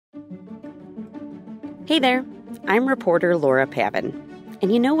Hey there, I'm reporter Laura Pavin.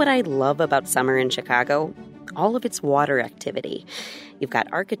 And you know what I love about summer in Chicago? All of its water activity. You've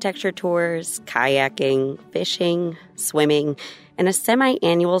got architecture tours, kayaking, fishing, swimming, and a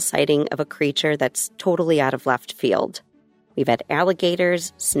semi-annual sighting of a creature that's totally out of left field. We've had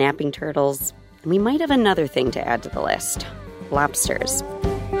alligators, snapping turtles, and we might have another thing to add to the list: lobsters.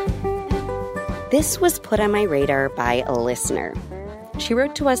 This was put on my radar by a listener. She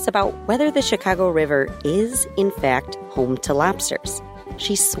wrote to us about whether the Chicago River is, in fact, home to lobsters.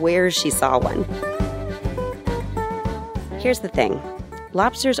 She swears she saw one. Here's the thing.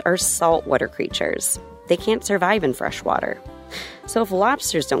 Lobsters are saltwater creatures. They can't survive in fresh water. So if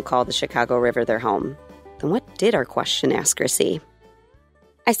lobsters don't call the Chicago River their home, then what did our question asker see?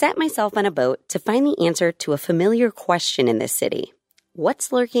 I sat myself on a boat to find the answer to a familiar question in this city.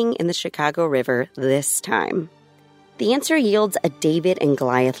 What's lurking in the Chicago River this time? The answer yields a David and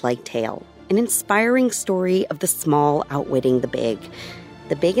Goliath-like tale, an inspiring story of the small outwitting the big.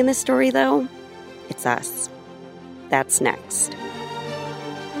 The big in this story, though, it's us. That's next.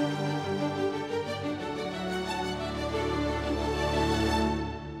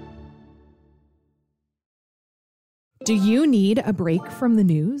 Do you need a break from the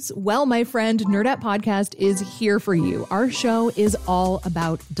news? Well, my friend, Nerdette Podcast is here for you. Our show is all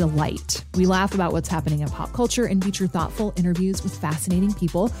about delight. We laugh about what's happening in pop culture and feature thoughtful interviews with fascinating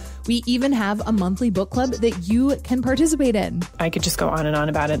people. We even have a monthly book club that you can participate in. I could just go on and on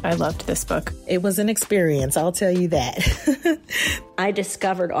about it. I loved this book. It was an experience, I'll tell you that. I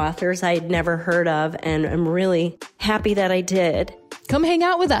discovered authors I'd never heard of, and I'm really happy that I did. Come hang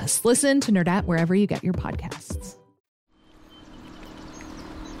out with us. Listen to Nerdette wherever you get your podcasts.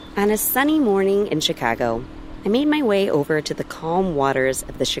 On a sunny morning in Chicago, I made my way over to the calm waters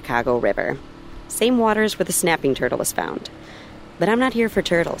of the Chicago River. Same waters where the snapping turtle was found. But I'm not here for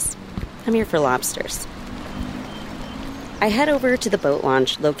turtles. I'm here for lobsters. I head over to the boat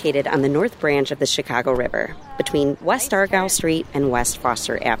launch located on the north branch of the Chicago River, between West Argyle Street and West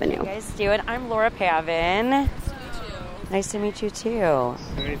Foster Avenue. How you guys doing? I'm Laura Pavin. Nice to meet you, too.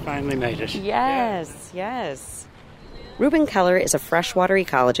 We finally made it. Yes. Reuben Keller is a freshwater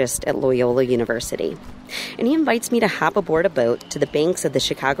ecologist at Loyola University, and he invites me to hop aboard a boat to the banks of the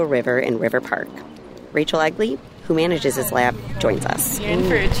Chicago River in River Park. Rachel Egley, who manages his lab, joins us. You're in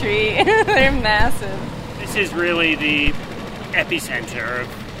for a treat. They're massive. This is really the epicenter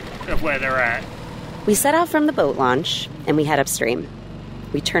of where they're at. We set out from the boat launch, and we head upstream.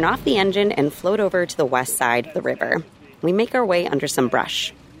 We turn off the engine and float over to the west side of the river. We make our way under some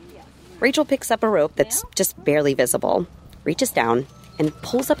brush. Rachel picks up a rope that's just barely visible, reaches down, and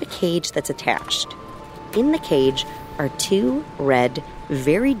pulls up a cage that's attached. In the cage are two red,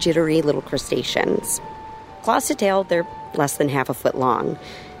 very jittery little crustaceans. Claws to tail, they're less than half a foot long.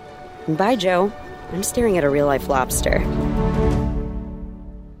 And by Joe, I'm staring at a real-life lobster.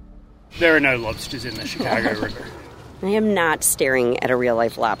 There are no lobsters in the Chicago River. I am not staring at a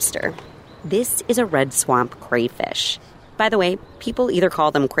real-life lobster. This is a red swamp crayfish. By the way, people either call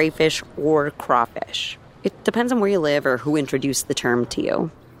them crayfish or crawfish. It depends on where you live or who introduced the term to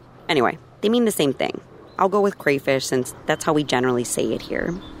you. Anyway, they mean the same thing. I'll go with crayfish since that's how we generally say it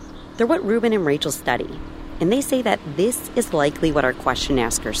here. They're what Reuben and Rachel study, and they say that this is likely what our question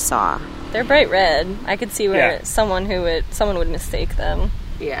asker saw. They're bright red. I could see where someone would mistake them.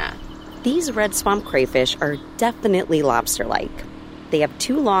 Yeah. These red swamp crayfish are definitely lobster-like. They have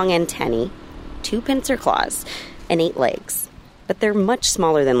two long antennae, two pincer claws, and 8 legs, but they're much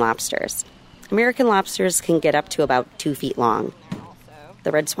smaller than lobsters. American lobsters can get up to about 2 feet long.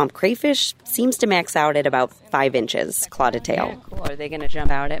 The red swamp crayfish seems to max out at about 5 inches, claw to tail. Yeah, cool. Are they going to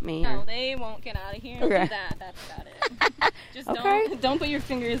jump out at me? No, they won't get out of here and do that. That's about it. Just don't put your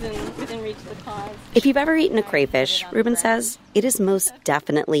fingers within reach of the claws. If you've ever eaten a crayfish, Reuben says, it is most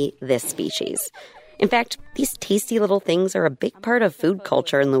definitely this species. In fact, these tasty little things are a big part of food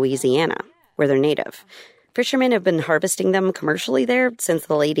culture in Louisiana, where they're native. Fishermen have been harvesting them commercially there since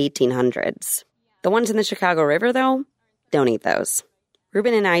the late 1800s. The ones in the Chicago River, though, don't eat those.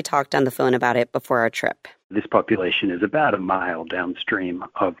 Reuben and I talked on the phone about it before our trip. This population is about a mile downstream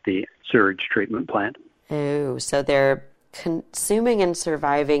of the sewage treatment plant. Oh, so they're consuming and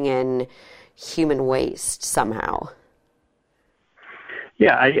surviving in human waste somehow.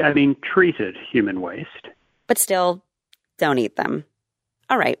 Yeah, I mean treated human waste. But still, don't eat them.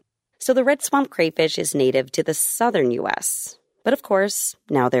 All right. So the red swamp crayfish is native to the southern U.S. But of course,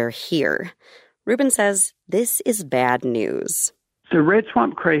 now they're here. Reuben says this is bad news. So red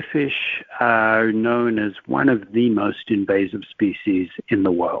swamp crayfish are known as one of the most invasive species in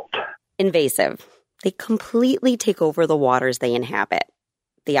the world. Invasive. They completely take over the waters they inhabit.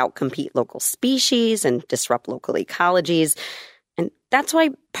 They outcompete local species and disrupt local ecologies. And that's why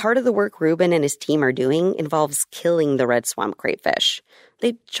part of the work Ruben and his team are doing involves killing the red swamp crayfish.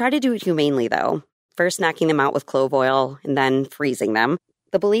 They try to do it humanely, though, first knocking them out with clove oil and then freezing them.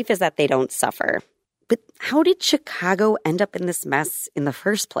 The belief is that they don't suffer. But how did Chicago end up in this mess in the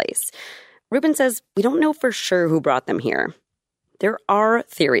first place? Ruben says we don't know for sure who brought them here. There are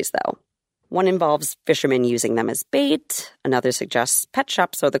theories, though. One involves fishermen using them as bait. Another suggests pet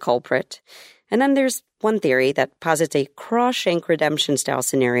shops are the culprit. And then there's one theory that posits a Crawshank Redemption-style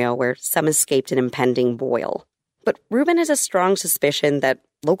scenario where some escaped an impending boil. But Ruben has a strong suspicion that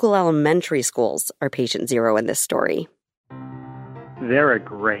local elementary schools are patient zero in this story. They're a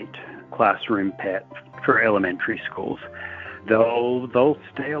great classroom pet for elementary schools. They'll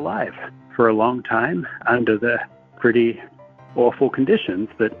stay alive for a long time under the pretty awful conditions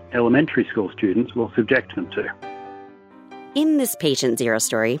that elementary school students will subject them to. In this patient zero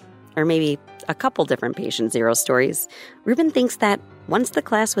story, or maybe a couple different patient zero stories, Ruben thinks that once the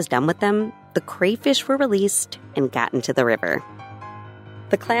class was done with them, the crayfish were released and got into the river.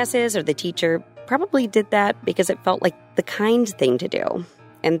 The classes or the teacher probably did that because it felt like the kind thing to do,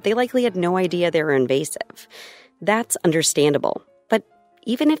 and they likely had no idea they were invasive. That's understandable, but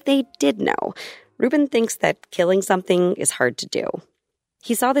even if they did know, Ruben thinks that killing something is hard to do.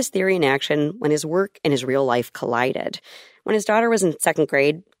 He saw this theory in action when his work and his real life collided. When his daughter was in second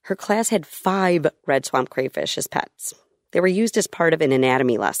grade, her class had 5 red swamp crayfish as pets. They were used as part of an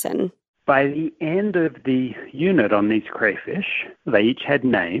anatomy lesson. By the end of the unit on these crayfish, they each had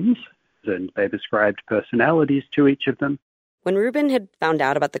names, and they described personalities to each of them. When Ruben had found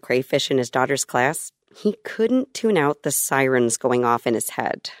out about the crayfish in his daughter's class, he couldn't tune out the sirens going off in his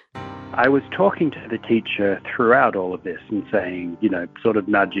head. I was talking to the teacher throughout all of this and saying, sort of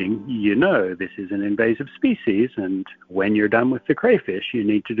nudging, this is an invasive species, and when you're done with the crayfish, you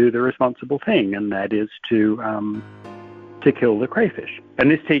need to do the responsible thing, and that is to kill the crayfish. And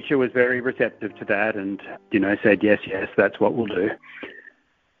this teacher was very receptive to that and, said, yes, that's what we'll do.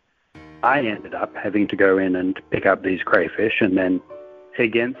 I ended up having to go in and pick up these crayfish, and then,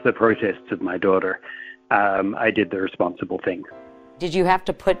 against the protests of my daughter, I did the responsible thing. Did you have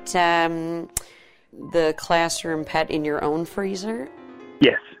to put the classroom pet in your own freezer?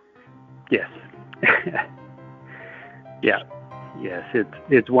 Yes. Yeah. Yes,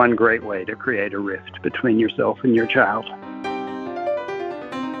 it's one great way to create a rift between yourself and your child.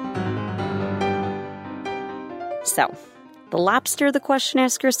 So, the lobster the question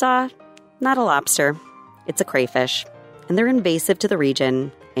asker saw, not a lobster. It's a crayfish, and they're invasive to the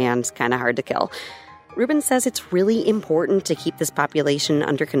region and kind of hard to kill. Ruben says it's really important to keep this population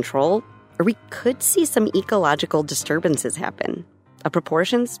under control, or we could see some ecological disturbances happen, of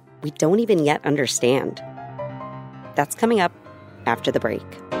proportions we don't even yet understand. That's coming up after the break.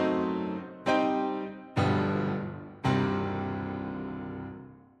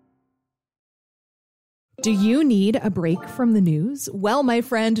 Do you need a break from the news? Well, my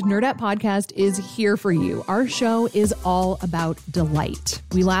friend, Nerdette Podcast is here for you. Our show is all about delight.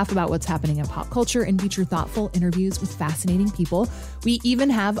 We laugh about what's happening in pop culture and feature thoughtful interviews with fascinating people. We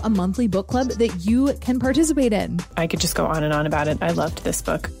even have a monthly book club that you can participate in. I could just go on and on about it. I loved this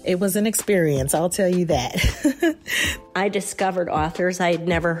book. It was an experience, I'll tell you that. I discovered authors I had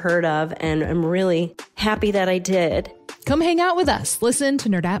never heard of, and I'm really happy that I did. Come hang out with us. Listen to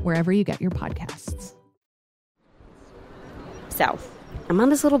Nerdette wherever you get your podcasts. So, I'm on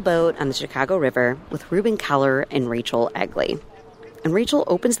this little boat on the Chicago River with Ruben Keller and Rachel Egley. And Rachel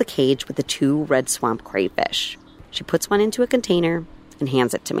opens the cage with the 2 red swamp crayfish. She puts one into a container and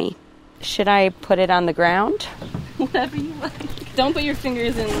hands it to me. Should I put it on the ground? Whatever you like. Don't put your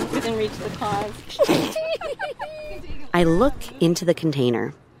fingers within reach of the claws. I look into the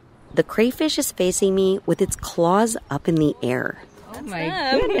container. The crayfish is facing me with its claws up in the air. Oh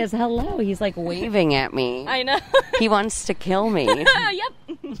my goodness, hello. He's like waving at me. I know. He wants to kill me.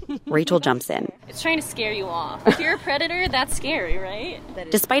 Yep. Rachel jumps in. It's trying to scare you off. If you're a predator, that's scary, right?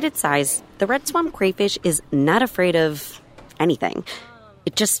 Despite its size, the red swamp crayfish is not afraid of anything.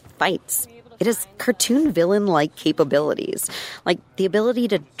 It just fights. It has cartoon villain-like capabilities, like the ability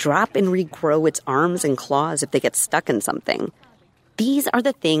to drop and regrow its arms and claws if they get stuck in something. These are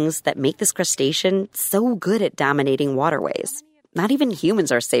the things that make this crustacean so good at dominating waterways. Not even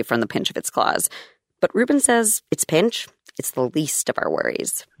humans are safe from the pinch of its claws. But Ruben says its pinch, it's the least of our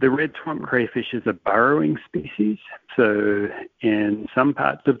worries. The red swamp crayfish is a burrowing species. So in some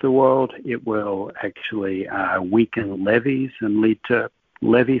parts of the world, it will actually weaken levees and lead to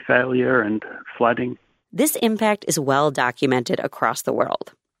levee failure and flooding. This impact is well documented across the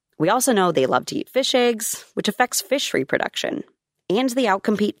world. We also know they love to eat fish eggs, which affects fish reproduction. And they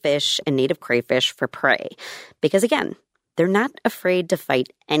outcompete fish and native crayfish for prey. Because again, they're not afraid to fight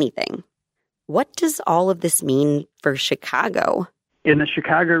anything. What does all of this mean for Chicago? In the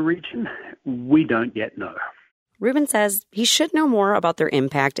Chicago region, we don't yet know. Ruben says he should know more about their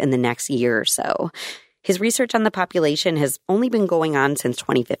impact in the next year or so. His research on the population has only been going on since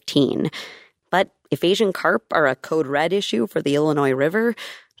 2015. But if Asian carp are a code red issue for the Illinois River,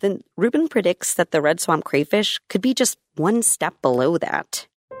 then Ruben predicts that the red swamp crayfish could be just one step below that.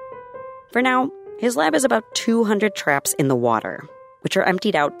 For now, his lab has about 200 traps in the water, which are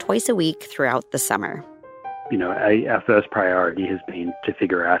emptied out twice a week throughout the summer. Our first priority has been to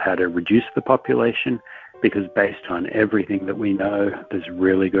figure out how to reduce the population, because based on everything that we know, there's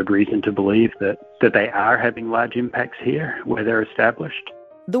really good reason to believe that they are having large impacts here where they're established.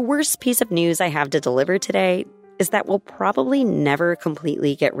 The worst piece of news I have to deliver today is that we'll probably never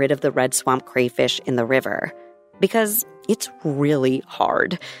completely get rid of the red swamp crayfish in the river, because it's really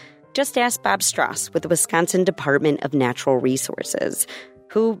hard. Just ask Bob Strauss with the Wisconsin Department of Natural Resources,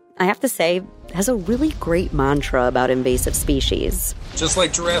 who, I have to say, has a really great mantra about invasive species. Just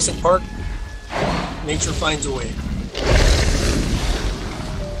like Jurassic Park, nature finds a way.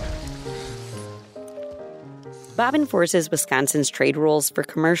 Bob enforces Wisconsin's trade rules for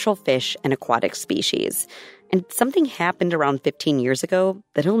commercial fish and aquatic species. And something happened around 15 years ago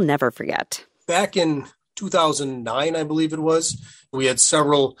that he'll never forget. Back in 2009, I believe it was, we had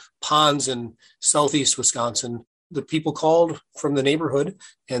several ponds in southeast Wisconsin. The people called from the neighborhood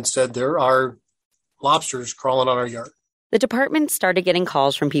and said there are lobsters crawling on our yard. The department started getting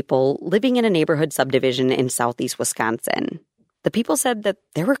calls from people living in a neighborhood subdivision in southeast Wisconsin. The people said that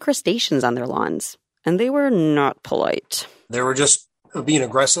there were crustaceans on their lawns, and they were not polite. They were just being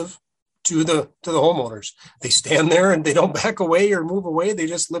aggressive to the homeowners. They stand there and they don't back away or move away. They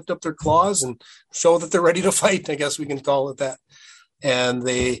just lift up their claws and show that they're ready to fight. I guess we can call it that. And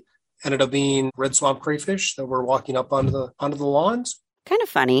they ended up being red swamp crayfish that were walking up onto the lawns. Kind of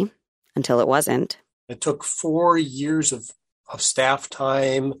funny, until it wasn't. It took 4 years of staff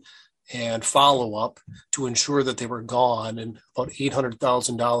time and follow-up to ensure that they were gone, and about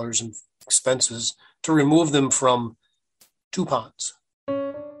 $800,000 in expenses to remove them from 2 ponds.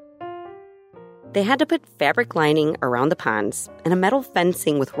 They had to put fabric lining around the ponds and a metal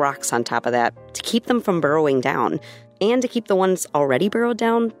fencing with rocks on top of that to keep them from burrowing down, and to keep the ones already burrowed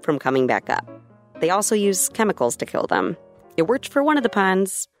down from coming back up. They also used chemicals to kill them. It worked for one of the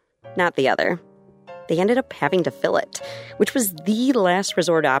ponds, not the other. They ended up having to fill it, which was the last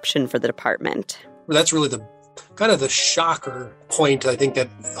resort option for the department. Well, that's really the kind of the shocker point, I think, that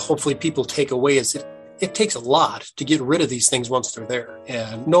hopefully people take away is it takes a lot to get rid of these things once they're there.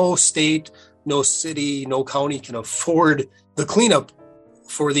 And no state, no city, no county can afford the cleanup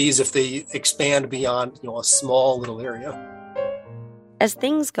for these if they expand beyond, a small little area. As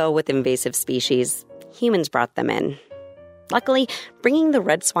things go with invasive species, humans brought them in. Luckily, bringing the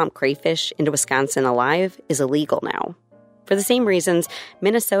red swamp crayfish into Wisconsin alive is illegal now. For the same reasons,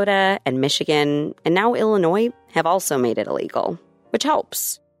 Minnesota and Michigan and now Illinois have also made it illegal, which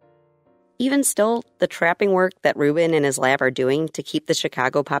helps. Even still, the trapping work that Ruben and his lab are doing to keep the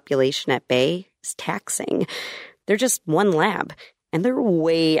Chicago population at bay is taxing. They're just one lab, and they're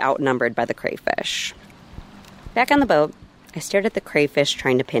way outnumbered by the crayfish. Back on the boat, I stared at the crayfish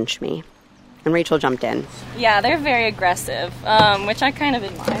trying to pinch me, and Rachel jumped in. Yeah, they're very aggressive, which I kind of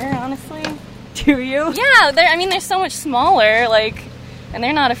admire, honestly. Do you? Yeah, they're so much smaller, and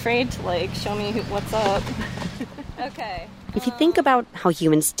they're not afraid to, show me what's up. Okay. If you think about how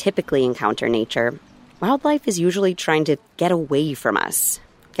humans typically encounter nature, wildlife is usually trying to get away from us.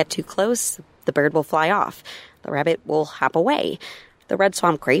 Get too close, the bird will fly off. The rabbit will hop away. The red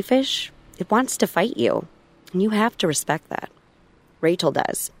swamp crayfish, it wants to fight you. And you have to respect that. Rachel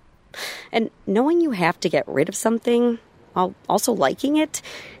does. And knowing you have to get rid of something while also liking it,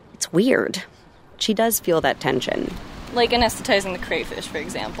 it's weird. She does feel that tension. Like anesthetizing the crayfish, for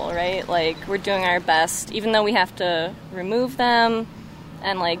example, right? We're doing our best, even though we have to remove them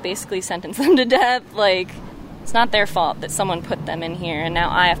and, basically sentence them to death. It's not their fault that someone put them in here and now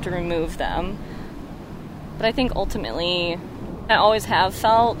I have to remove them. But I think ultimately, I always have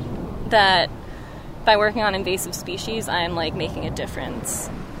felt that by working on invasive species, I'm, making a difference.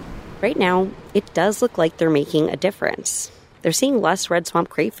 Right now, it does look like they're making a difference. They're seeing less red swamp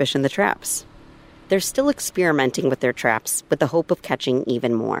crayfish in the traps. They're still experimenting with their traps with the hope of catching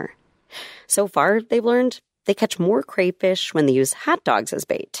even more. So far, they've learned they catch more crayfish when they use hot dogs as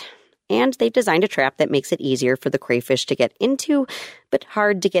bait. And they've designed a trap that makes it easier for the crayfish to get into, but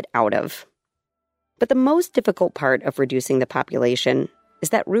hard to get out of. But the most difficult part of reducing the population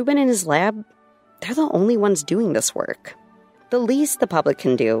is that Ruben and his lab, they're the only ones doing this work. The least the public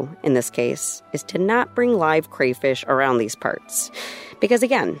can do, in this case, is to not bring live crayfish around these parts. Because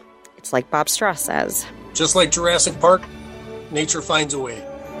again, it's like Bob Strauss says, just like Jurassic Park, nature finds a way.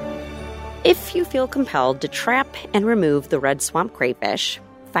 If you feel compelled to trap and remove the red swamp crayfish,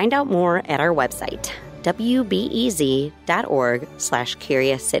 find out more at our website,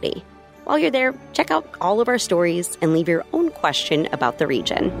 wbez.org/Curious City. While you're there, check out all of our stories and leave your own question about the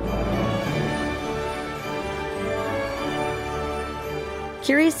region.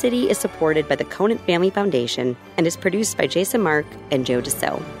 Curious City is supported by the Conant Family Foundation and is produced by Jason Mark and Joe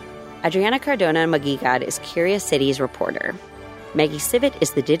DeSo. Adriana Cardona Magigad is Curious City's reporter. Maggie Sivit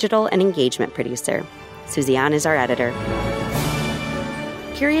is the digital and engagement producer. Suzanne is our editor.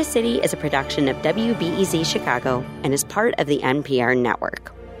 Curious City is a production of WBEZ Chicago and is part of the NPR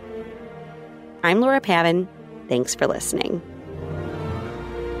network. I'm Laura Pavin. Thanks for listening.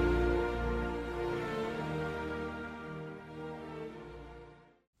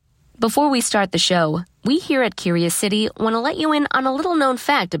 Before we start the show, we here at Curious City want to let you in on a little-known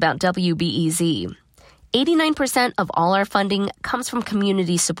fact about WBEZ. 89% of all our funding comes from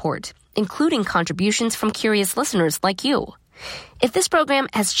community support, including contributions from curious listeners like you. If this program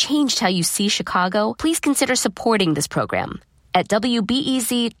has changed how you see Chicago, please consider supporting this program at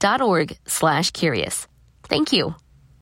wbez.org/curious. Thank you.